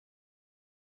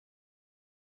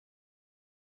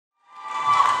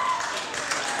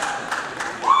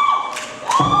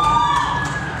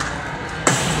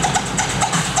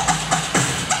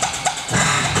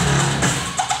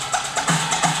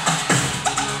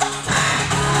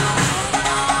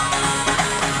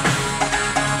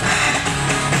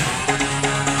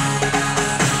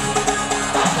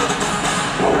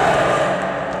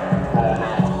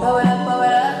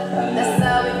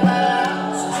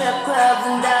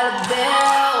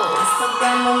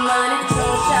got no money,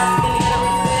 throw shots, gonna get a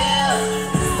refill.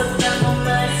 Still got no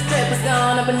money, strippers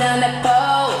going up and down that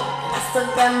pole. I still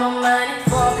got no money,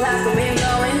 4 o'clock and we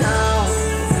going home.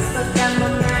 Still got no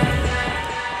money.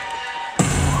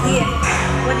 Yeah,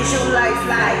 what is your life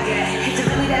like? Is it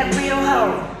really that real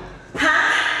hoe?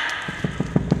 Huh?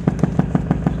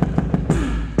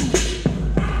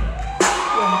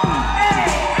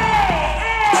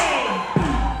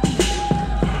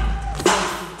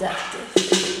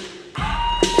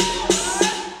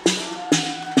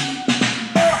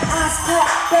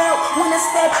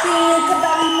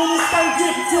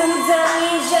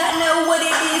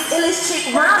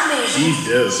 She's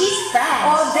dope. She's fast.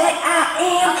 All that I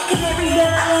am, cause every girl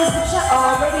is, but you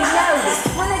already know this.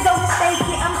 When I go to state,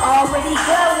 I'm already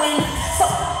going. So,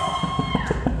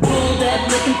 pulled up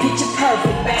looking picture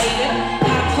perfect, baby.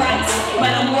 High price, but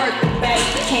I'm working, baby.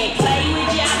 Can't play with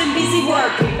you, I've been busy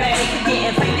working, baby.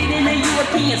 Getting faded in the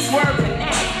European swerving.